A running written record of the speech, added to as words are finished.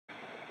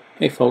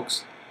Hey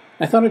folks,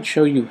 I thought I'd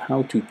show you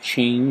how to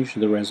change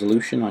the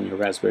resolution on your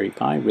Raspberry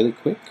Pi really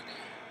quick.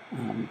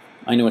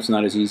 I know it's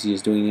not as easy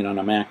as doing it on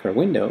a Mac or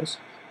Windows,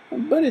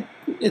 but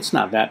it's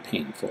not that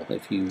painful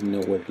if you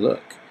know where to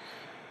look.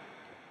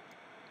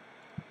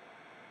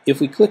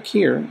 If we click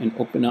here and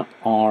open up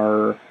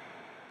our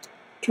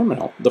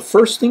terminal, the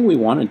first thing we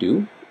want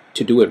to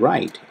do it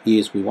right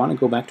is we want to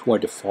go back to our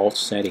default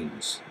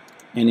settings.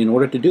 And in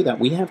order to do that,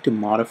 we have to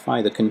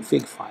modify the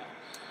config file.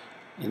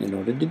 And in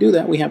order to do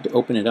that, we have to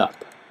open it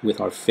up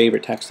with our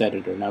favorite text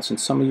editor. Now,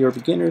 since some of you are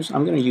beginners,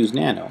 I'm going to use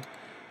Nano.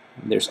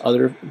 There's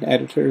other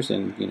editors,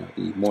 and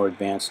the more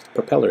advanced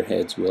propeller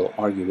heads will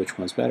argue which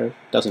one's better.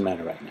 Doesn't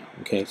matter right now.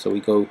 Okay, so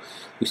we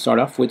start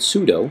off with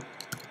sudo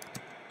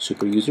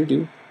super user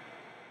do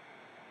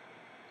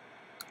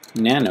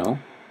nano,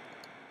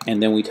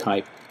 and then we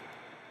type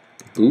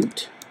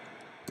boot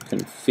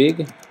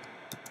config.txt.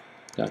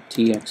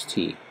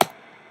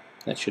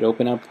 That should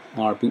open up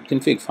our boot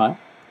config file.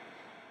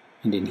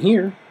 And in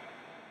here,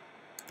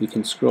 we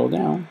can scroll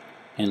down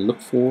and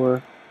look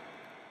for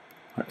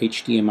our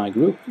HDMI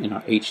group and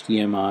our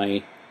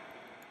HDMI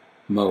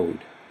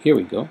mode. Here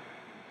we go.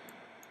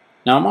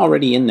 Now I'm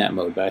already in that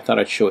mode, but I thought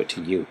I'd show it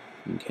to you.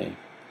 Okay.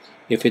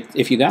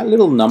 If you got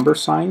little number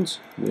signs,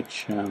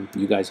 which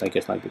you guys I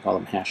guess like to call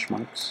them hash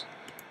marks,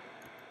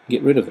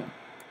 get rid of them.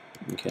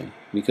 Okay,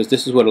 because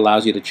this is what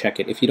allows you to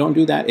check it. If you don't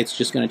do that, it's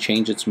just going to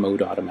change its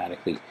mode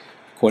automatically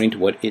according to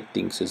what it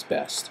thinks is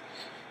best.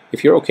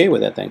 If you're okay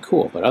with that, then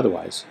cool, but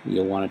otherwise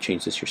you'll want to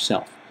change this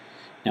yourself.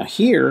 Now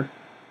here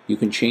you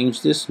can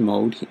change this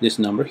mode, this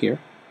number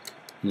here,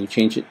 and you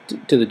change it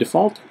to the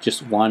default,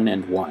 just 1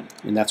 and 1,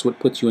 and that's what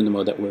puts you in the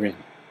mode that we're in.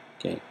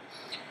 Okay,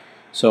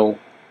 so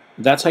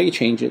that's how you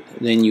change it.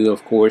 Then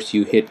of course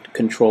you hit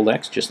Control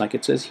X, just like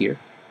it says here.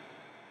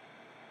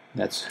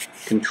 That's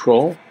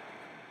Control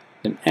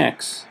then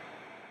X,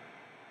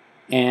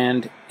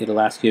 and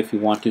it'll ask you if you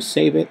want to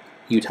save it.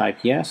 You type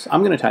yes.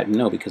 I'm going to type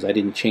no because I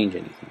didn't change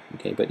anything.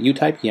 Okay, but you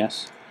type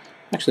yes.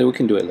 Actually, we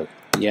can do it. Look,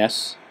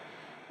 yes,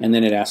 and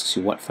then it asks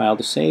you what file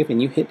to save,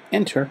 and you hit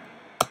enter,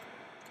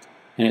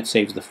 and it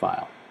saves the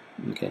file.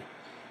 Okay,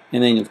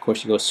 and then of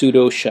course you go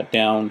sudo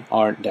shutdown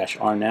r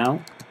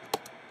now,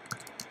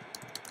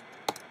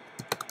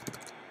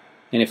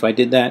 and if I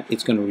did that,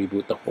 it's going to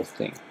reboot the whole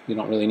thing. You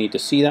don't really need to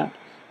see that,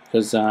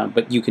 because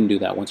but you can do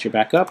that once you're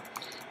back up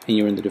and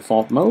you're in the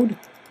default mode.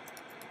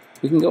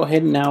 We can go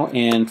ahead now,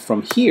 and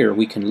from here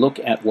we can look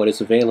at what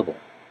is available.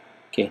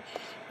 Okay,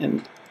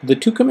 and the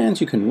two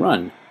commands you can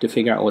run to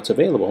figure out what's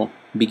available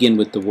begin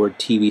with the word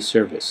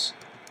tvservice.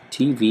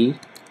 TV-m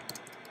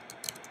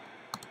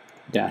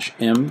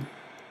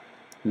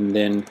and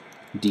then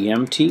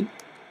DMT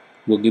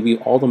will give you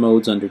all the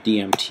modes under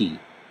DMT.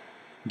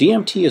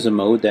 DMT is a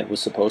mode that was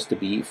supposed to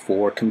be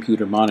for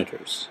computer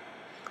monitors.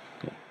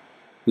 Okay.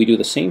 We do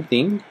the same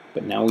thing,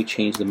 but now we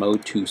change the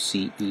mode to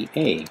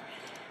CEA.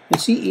 And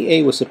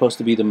CEA was supposed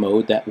to be the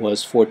mode that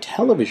was for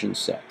television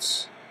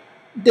sets.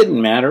 Didn't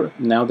matter.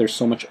 Now there's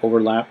so much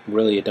overlap,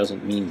 really it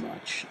doesn't mean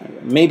much.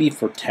 Maybe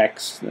for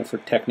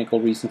technical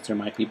reasons there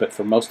might be, but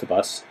for most of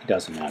us it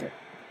doesn't matter.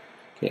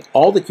 Okay,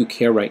 all that you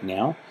care right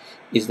now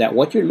is that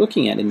what you're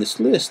looking at in this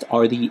list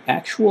are the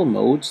actual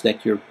modes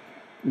that your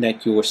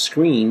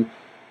screen,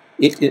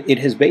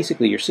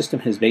 your system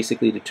has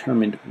basically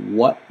determined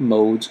what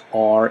modes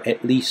are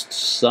at least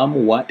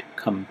somewhat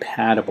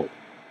compatible.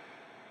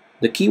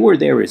 The key word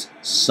there is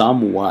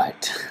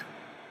somewhat.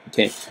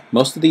 Okay,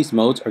 most of these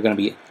modes are going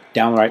to be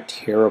downright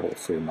terrible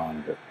for your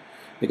monitor.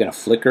 They're going to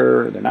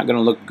flicker, they're not going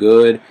to look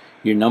good,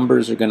 your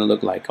numbers are going to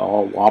look like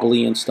all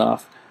wobbly and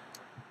stuff,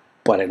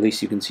 but at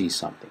least you can see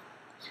something.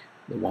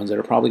 The ones that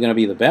are probably going to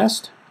be the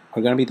best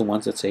are going to be the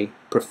ones that say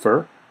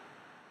prefer.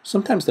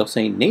 Sometimes they'll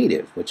say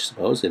native, which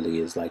supposedly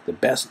is like the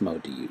best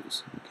mode to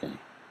use. Okay.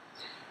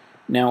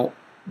 Now,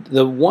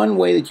 the one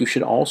way that you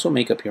should also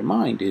make up your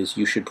mind is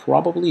you should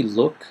probably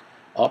look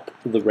up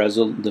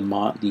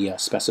the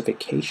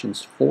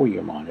specifications for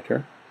your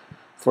monitor.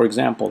 For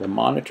example, the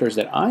monitors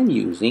that I'm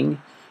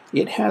using,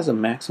 it has a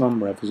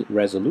maximum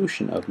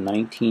resolution of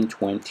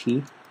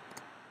 1920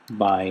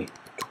 by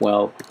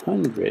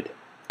 1200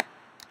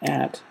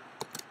 at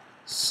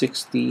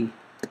 60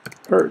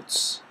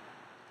 Hertz.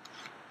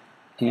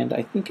 And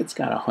I think it's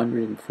got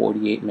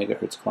 148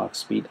 megahertz clock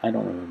speed. I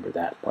don't remember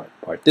that part.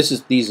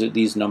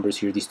 These numbers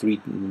here, these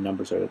three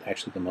numbers are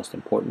actually the most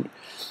important.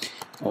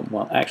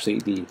 Well, actually,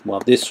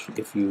 this,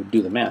 if you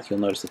do the math, you'll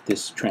notice that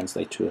this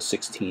translates to a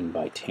 16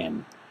 by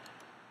 10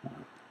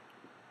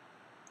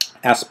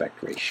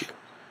 aspect ratio.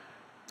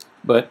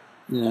 But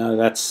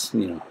that's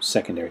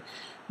secondary.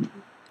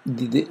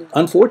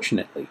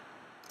 Unfortunately,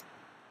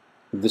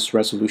 this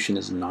resolution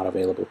is not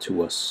available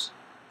to us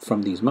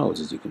from these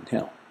modes, as you can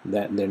tell.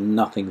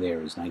 Nothing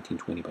there is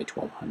 1920 by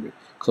 1200.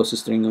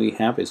 Closest thing we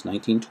have is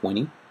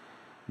 1920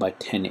 by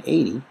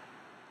 1080,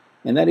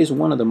 and that is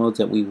one of the modes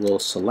that we will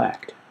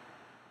select.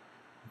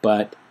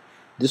 But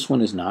this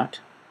one is not.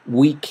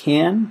 We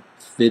can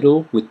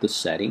fiddle with the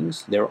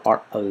settings. There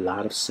are a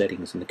lot of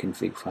settings in the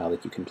config file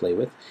that you can play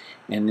with,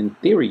 and in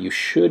theory you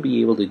should be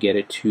able to get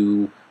it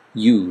to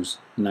use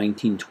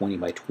 1920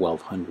 by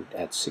 1200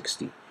 at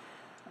 60.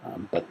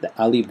 But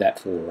I'll leave that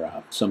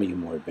for some of you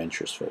more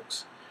adventurous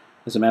folks.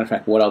 As a matter of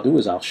fact, what I'll do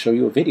is I'll show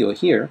you a video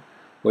here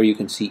where you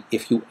can see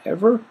if you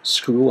ever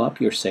screw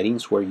up your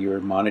settings where your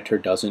monitor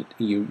doesn't,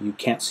 you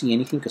can't see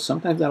anything, because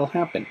sometimes that'll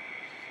happen.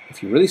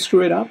 If you really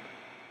screw it up,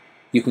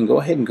 you can go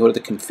ahead and go to the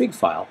config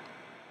file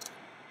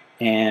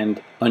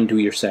and undo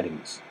your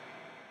settings.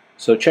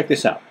 So check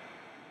this out.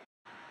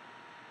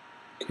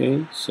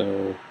 Okay,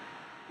 so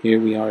here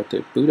we are at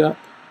the boot up.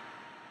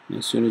 And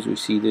as soon as we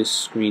see this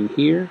screen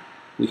here,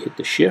 we hit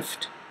the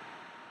shift.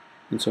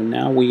 And so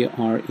now we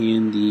are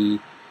in the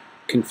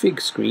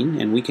config screen,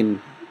 and we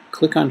can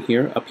click on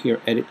here, up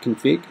here, edit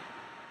config.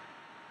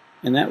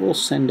 And that will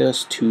send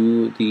us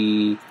to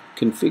the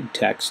config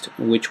text,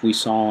 which we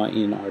saw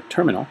in our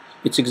terminal.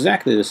 It's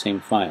exactly the same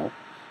file.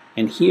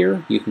 And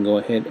here you can go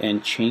ahead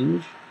and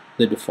change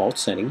the default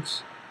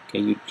settings. Okay,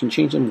 you can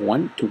change them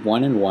 1 to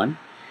 1 and 1.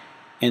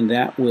 And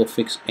that will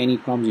fix any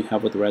problems you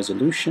have with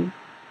resolution.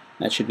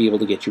 That should be able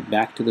to get you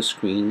back to the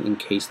screen in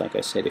case, like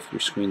I said, if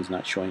your screen's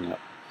not showing up.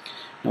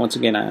 Now once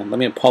again, let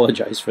me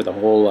apologize for the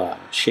whole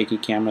shaky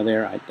camera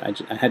there.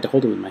 I had to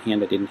hold it with my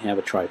hand. I didn't have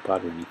a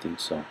tripod or anything,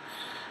 so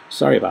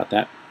sorry about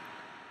that.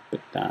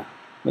 But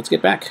let's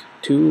get back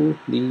to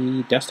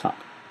the desktop.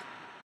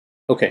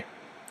 Okay,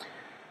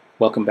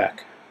 welcome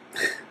back.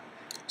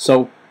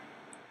 So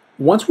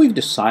once we've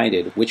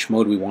decided which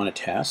mode we want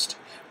to test,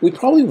 we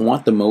probably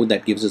want the mode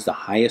that gives us the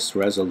highest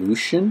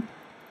resolution,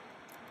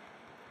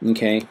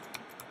 okay,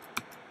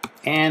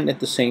 and at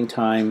the same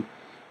time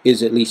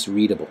is at least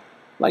readable.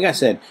 Like I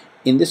said,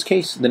 in this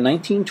case, the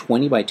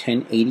 1920 by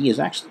 1080 is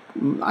actually,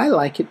 I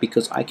like it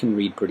because I can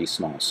read pretty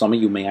small. Some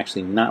of you may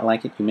actually not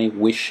like it. You may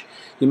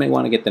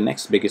want to get the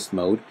next biggest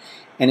mode.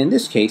 And in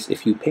this case,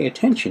 if you pay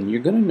attention,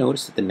 you're going to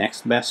notice that the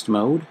next best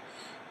mode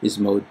is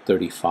mode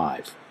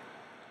 35.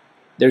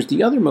 There's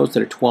the other modes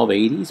that are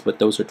 1280s, but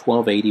those are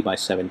 1280 by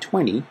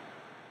 720.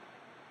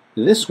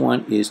 This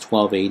one is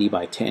 1280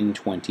 by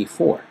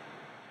 1024.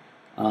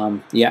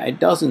 Yeah, it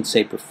doesn't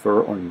say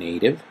prefer or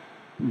native,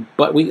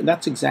 but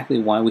that's exactly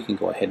why we can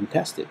go ahead and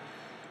test it.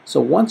 So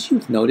once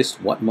you've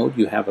noticed what mode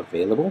you have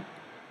available,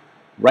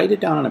 write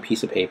it down on a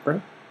piece of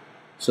paper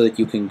so that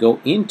you can go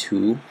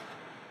into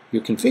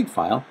your config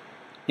file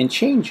and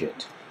change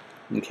it.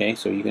 Okay,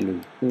 so you can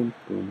do boom,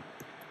 boom,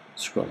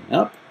 scrolling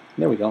up.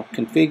 There we go,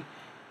 config.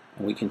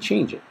 And we can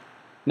change it.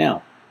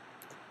 Now,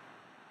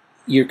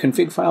 your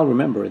config file,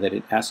 remember that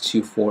it asks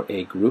you for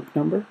a group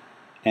number,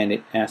 and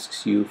it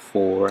asks you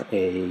for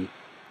a,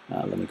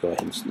 let me go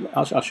ahead and,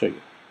 I'll show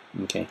you.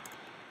 Okay,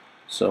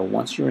 so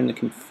once you're in the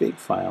config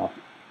file,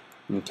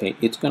 okay,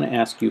 it's going to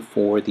ask you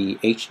for the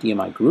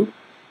HDMI group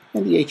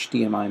and the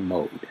HDMI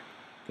mode.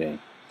 Okay,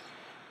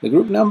 the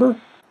group number,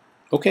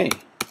 okay,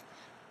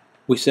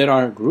 we set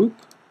our group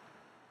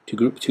to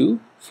group 2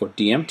 for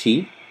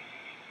DMT,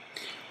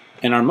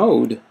 and our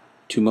mode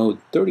to mode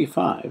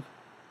 35,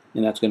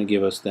 and that's going to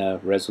give us the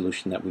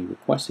resolution that we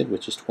requested,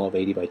 which is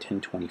 1280 by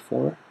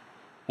 1024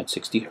 at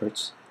 60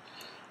 Hertz.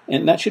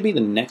 And that should be the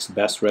next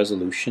best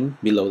resolution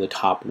below the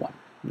top one.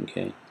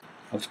 Okay,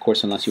 of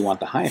course, unless you want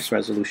the highest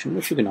resolution,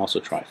 which you can also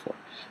try for.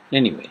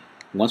 Anyway,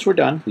 once we're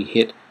done, we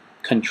hit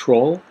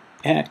Control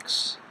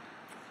X.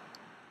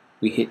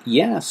 We hit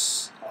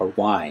yes, or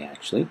Y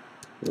actually,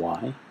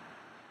 Y.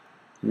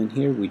 And then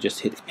here we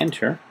just hit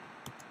Enter.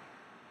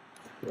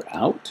 We're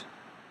out.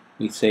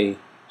 We say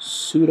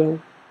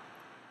sudo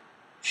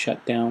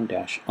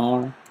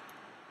shutdown-R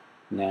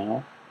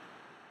now,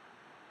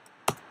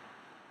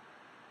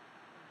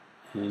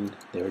 and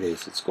there it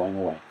is, it's going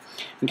away.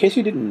 In case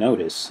you didn't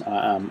notice,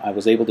 I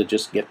was able to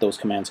just get those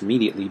commands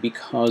immediately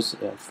because,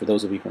 for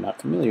those of you who are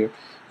not familiar,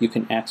 you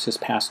can access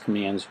past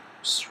commands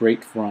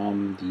straight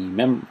from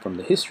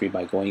the history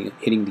by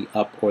hitting the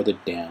up or the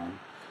down.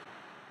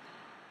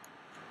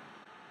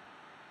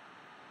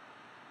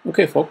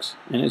 Okay, folks,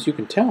 and as you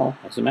can tell,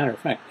 as a matter of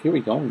fact, here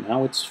we go.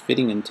 Now it's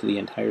fitting into the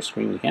entire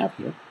screen we have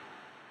here.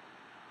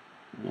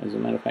 As a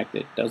matter of fact,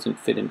 it doesn't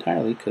fit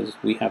entirely because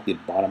we have the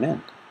bottom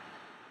end.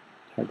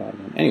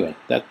 Anyway,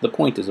 the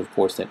point is, of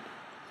course, that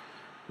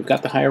we've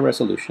got the higher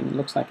resolution. It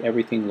looks like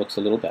everything looks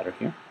a little better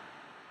here.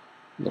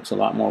 It looks a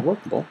lot more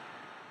workable.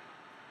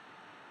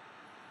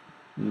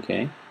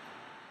 Okay.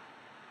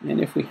 And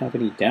if we have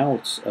any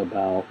doubts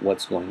about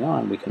what's going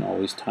on, we can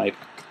always type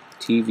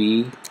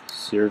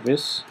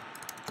tvservice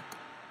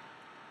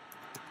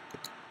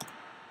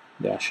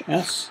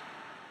 -S,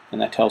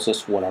 and that tells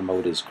us what our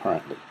mode is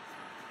currently.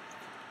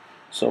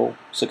 So,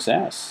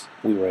 success.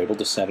 We were able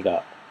to set it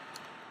up.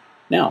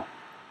 Now,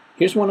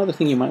 here's one other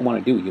thing you might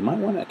want to do. You might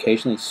want to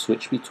occasionally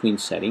switch between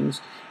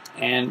settings,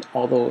 and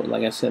although,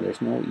 like I said,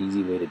 there's no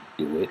easy way to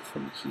do it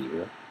from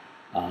here,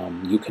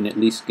 you can at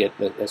least get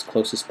as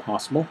close as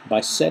possible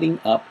by setting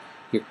up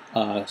your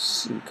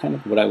kind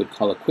of what I would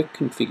call a quick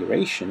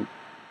configuration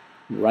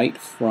right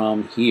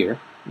from here.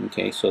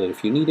 Okay, so that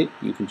if you need it,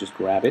 you can just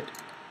grab it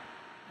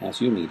as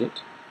you need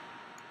it.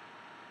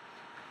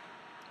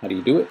 How do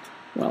you do it?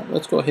 Well,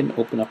 let's go ahead and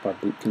open up our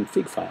boot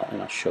config file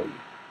and I'll show you.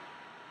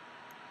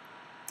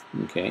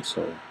 Okay,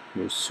 so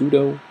Here's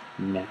sudo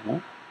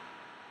nano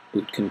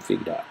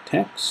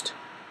bootconfig.txt.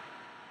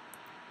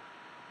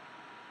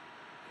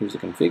 Here's the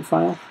config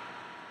file.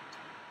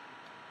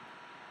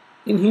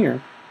 In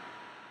here,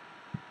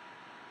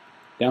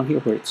 down here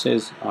where it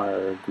says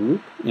our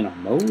group in our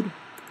mode,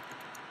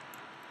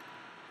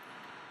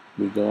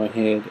 we go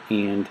ahead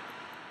and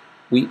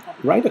we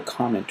write a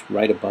comment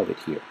right above it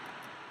here.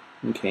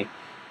 Okay,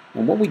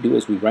 and what we do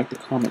is we write the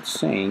comment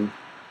saying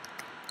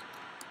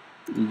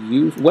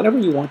use whatever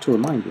you want to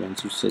remind you, and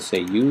so just say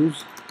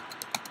use.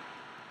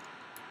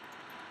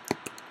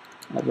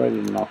 I'll write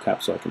it in all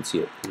caps so I can see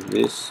it.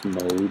 This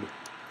mode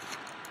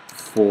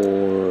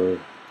for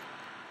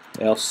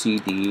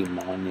LCD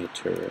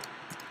monitor,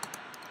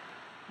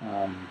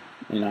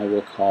 and I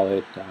will call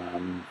it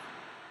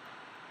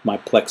my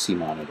Plexi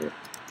monitor.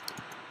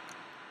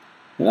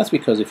 And that's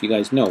because, if you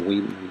guys know, we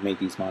made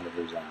these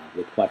monitors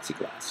with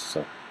plexiglass.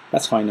 So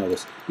that's how I know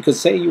this. Because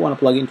say you want to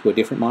plug into a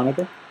different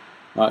monitor,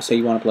 say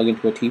you want to plug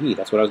into a TV,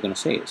 that's what I was going to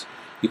say is,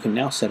 you can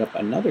now set up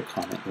another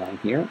comment line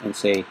here and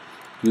say,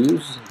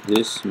 use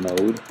this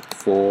mode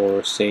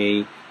for,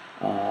 say,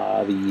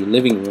 the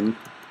living room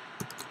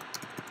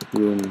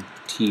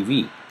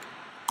TV.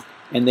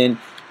 And then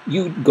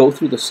you go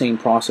through the same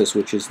process,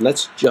 which is,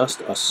 let's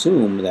just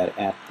assume that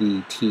at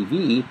the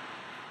TV,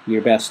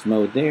 your best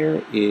mode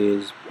there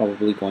is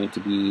probably going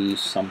to be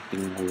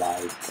something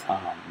like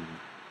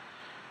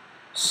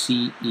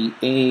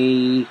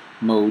CEA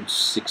mode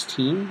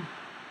 16.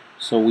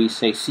 So we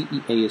say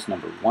CEA is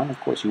number 1. Of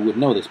course, you would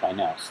know this by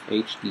now.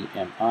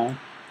 HDMI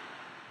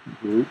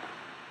group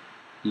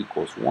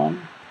equals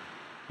 1,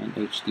 and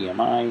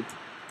HDMI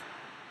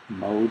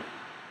mode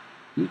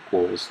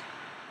equals,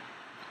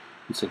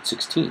 it said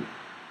 16.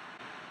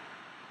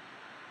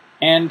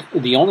 And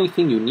the only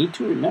thing you need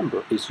to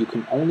remember is you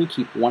can only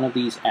keep one of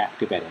these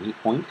active at any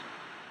point.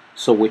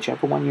 So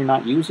whichever one you're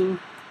not using,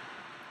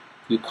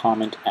 you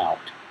comment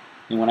out.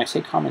 And when I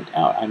say comment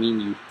out, I mean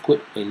you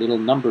put a little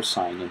number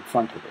sign in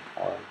front of it,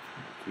 or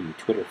for you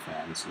Twitter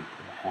fans, you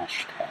put a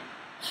hashtag.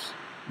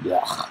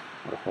 Yuck,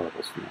 what a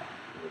horrible word.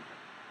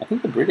 I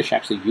think the British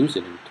actually use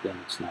it, and to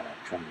them it's not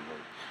a trendy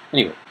word.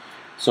 Anyway,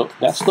 so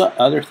that's the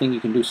other thing you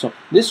can do. So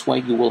this way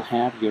you will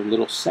have your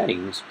little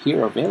settings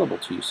here available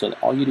to you, so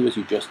that all you do is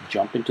you just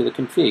jump into the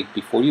config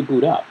before you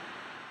boot up.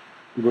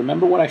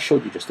 Remember what I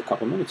showed you just a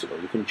couple minutes ago.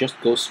 You can just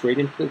go straight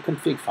into the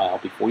config file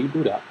before you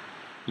boot up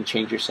and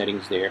change your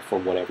settings there for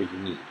whatever you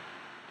need.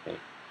 Okay.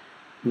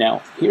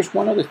 Now here's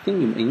one other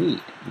thing you may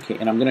need. Okay,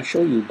 and I'm going to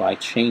show you by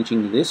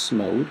changing this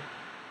mode.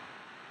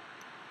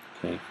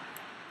 Okay.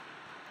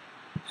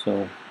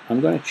 So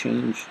I'm going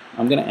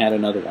to add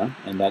another one,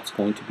 and that's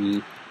going to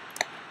be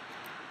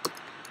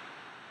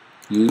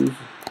use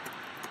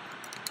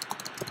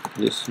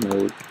this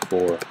mode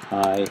for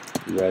high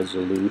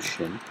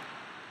resolution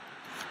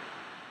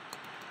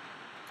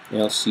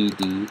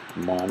LCD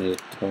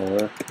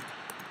monitor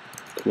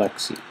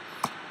Plexi.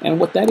 And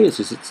what that is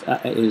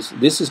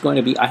this is going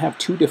to be, I have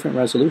 2 different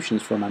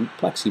resolutions for my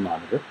Plexi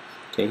monitor.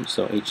 Okay,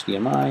 so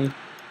HDMI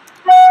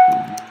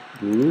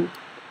group.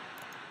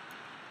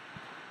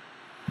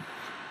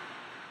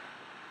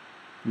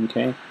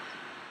 Okay,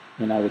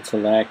 and I would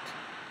select,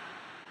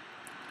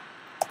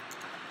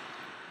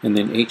 and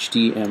then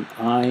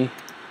HDMI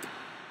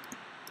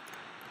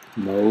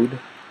mode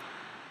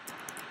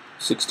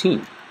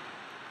 16.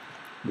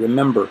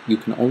 Remember, you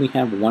can only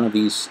have one of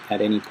these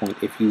at any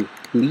point. If you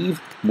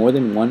leave more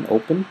than one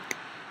open,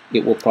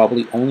 it will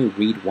probably only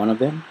read one of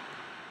them,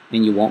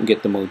 and you won't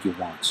get the mode you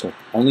want. So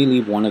only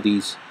leave one of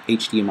these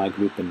HDMI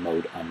group and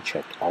mode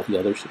unchecked. All the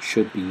others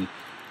should be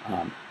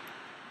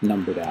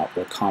numbered out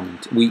or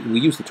commented. We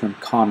use the term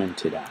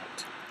commented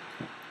out.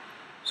 Okay.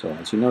 So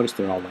as you notice,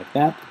 they're all like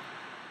that.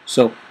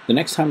 So the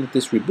next time that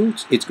this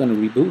reboots, it's going to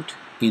reboot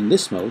in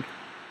this mode,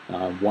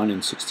 1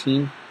 and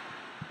 16,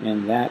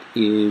 and that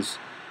is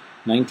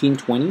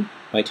 1920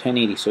 by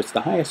 1080. So it's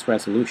the highest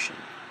resolution.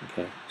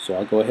 Okay, so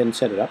I'll go ahead and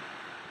set it up.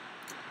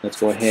 Let's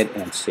go ahead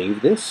and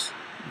save this.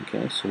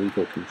 Okay, so we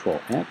go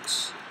Control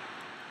X.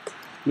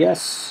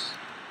 Yes.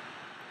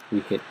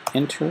 We hit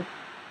Enter.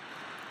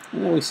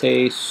 And then we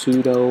say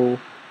sudo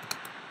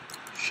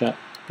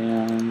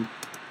shutdown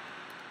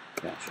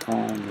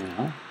 -on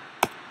now.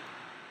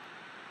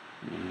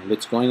 And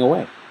it's going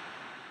away.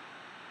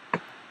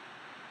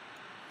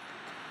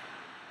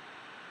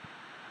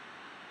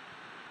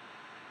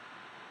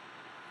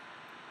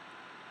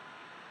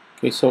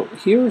 Okay, so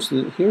here's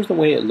the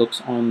way it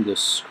looks on the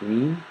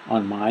screen,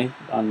 on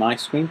my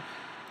screen.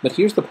 But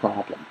here's the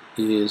problem: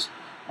 is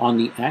on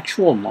the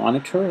actual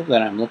monitor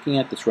that I'm looking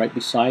at, that's right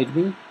beside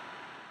me,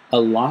 a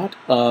lot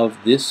of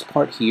this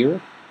part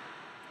here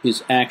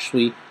is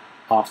actually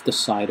off the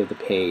side of the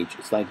page.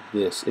 It's like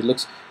this. It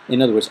looks,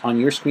 in other words, on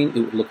your screen, it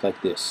would look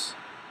like this.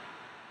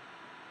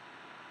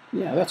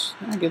 Yeah,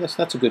 I guess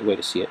that's a good way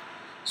to see it.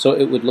 So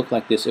it would look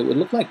like this. It would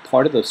look like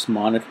part of this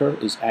monitor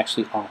is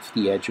actually off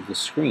the edge of the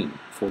screen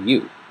for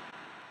you.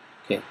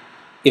 Okay.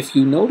 If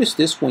you notice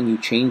this when you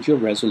change your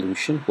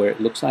resolution, where it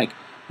looks like,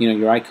 you know,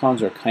 your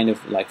icons are kind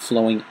of like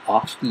flowing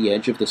off the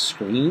edge of the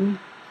screen,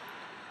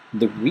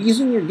 The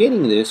reason you're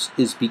getting this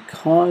is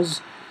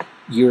because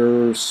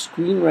your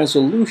screen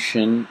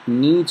resolution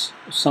needs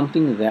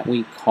something that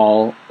we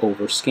call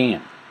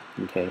overscan.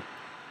 Okay.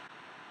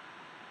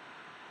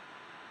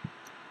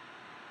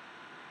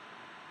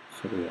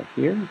 So we are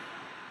here.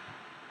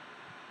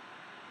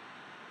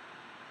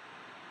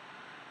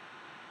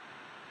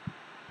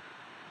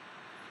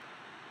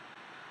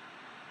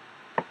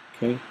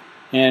 Okay,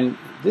 and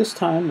this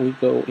time we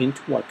go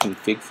into our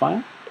config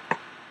file,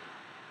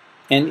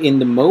 and in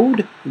the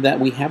mode that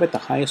we have at the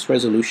highest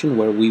resolution,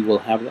 where we will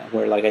have that,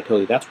 where, like I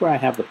told you, that's where I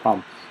have the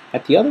problem.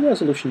 At the other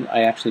resolution,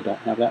 I actually don't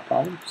have that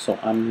problem, so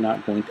I'm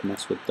not going to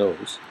mess with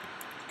those.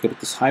 Okay, with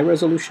this high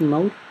resolution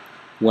mode,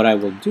 what I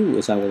will do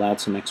is I will add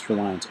some extra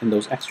lines, and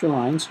those extra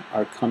lines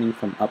are coming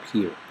from up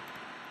here.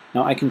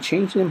 Now I can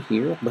change them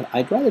here, but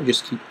I'd rather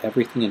just keep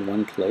everything in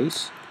one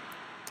place,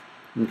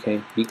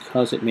 okay,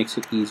 because it makes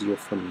it easier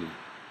for me.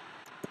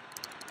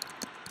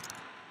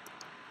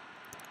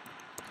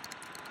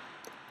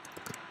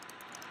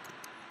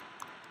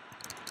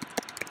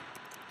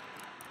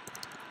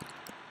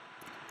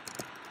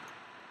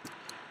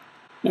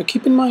 Now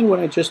keep in mind what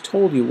I just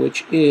told you,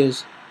 which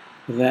is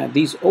that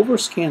these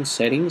overscan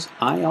settings,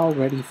 I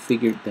already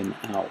figured them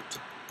out.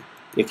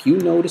 If you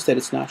notice that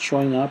it's not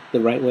showing up the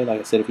right way, like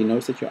I said, if you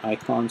notice that your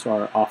icons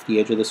are off the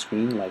edge of the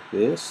screen like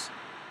this,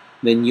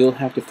 then you'll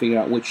have to figure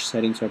out which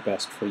settings are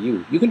best for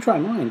you. You can try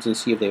mine and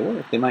see if they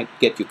work. They might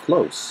get you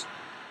close.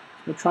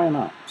 So try them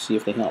out, see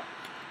if they help.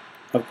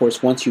 Of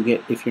course, once you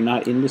get, if you're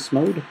not in this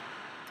mode,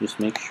 just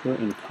make sure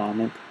and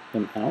comment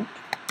them out.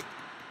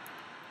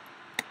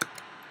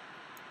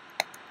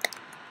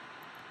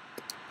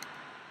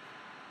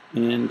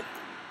 And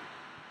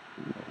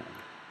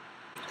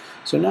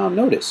so now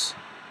notice,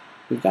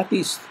 we've got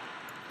these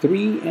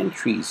 3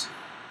 entries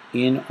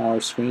in our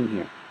screen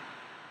here,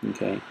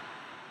 okay?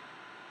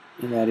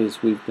 And that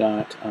is, we've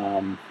got,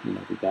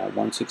 we've got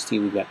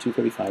 116, we've got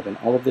 235, and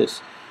all of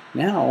this.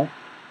 Now,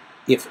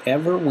 if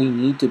ever we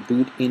need to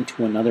boot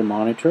into another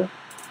monitor,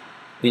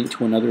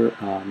 into another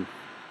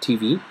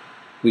TV,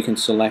 we can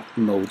select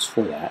modes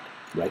for that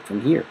right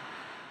from here.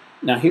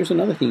 Now, here's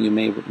another thing you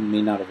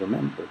may not have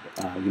remembered,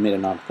 you may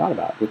have not thought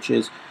about, which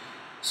is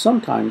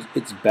sometimes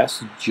it's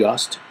best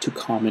just to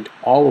comment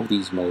all of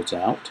these modes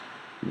out,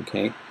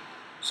 okay?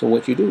 So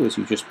what you do is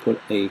you just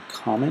put a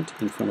comment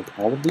in front of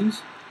all of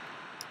these.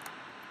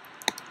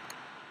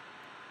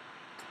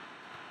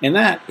 And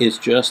that is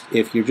just,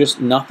 if you're just,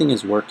 nothing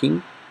is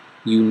working,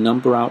 you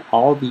number out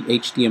all the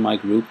HDMI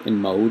group and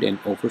mode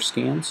and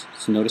overscans.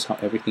 So notice how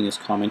everything is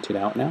commented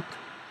out now.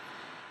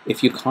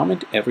 If you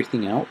comment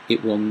everything out,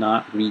 it will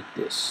not read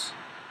this.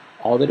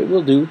 All that it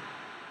will do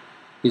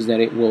is that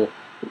it will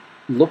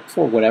look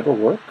for whatever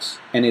works,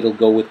 and it'll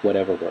go with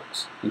whatever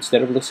works.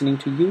 Instead of listening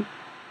to you,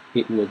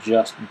 it will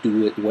just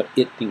do it what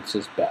it thinks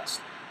is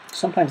best.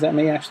 Sometimes that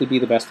may actually be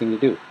the best thing to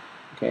do.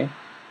 Okay,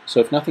 so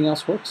if nothing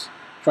else works,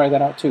 try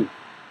that out too.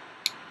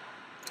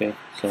 Okay,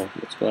 so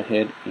let's go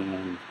ahead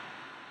and,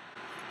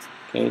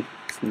 okay,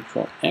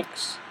 Control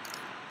X,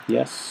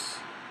 yes,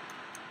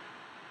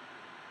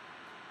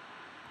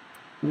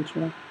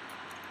 enter,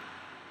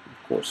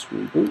 of course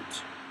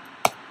reboot,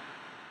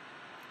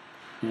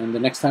 and the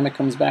next time it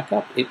comes back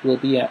up, it will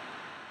be at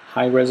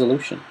high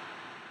resolution.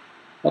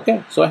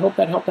 Okay, so I hope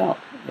that helped out.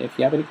 If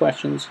you have any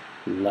questions,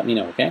 let me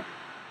know, okay?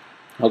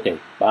 Okay,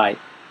 bye.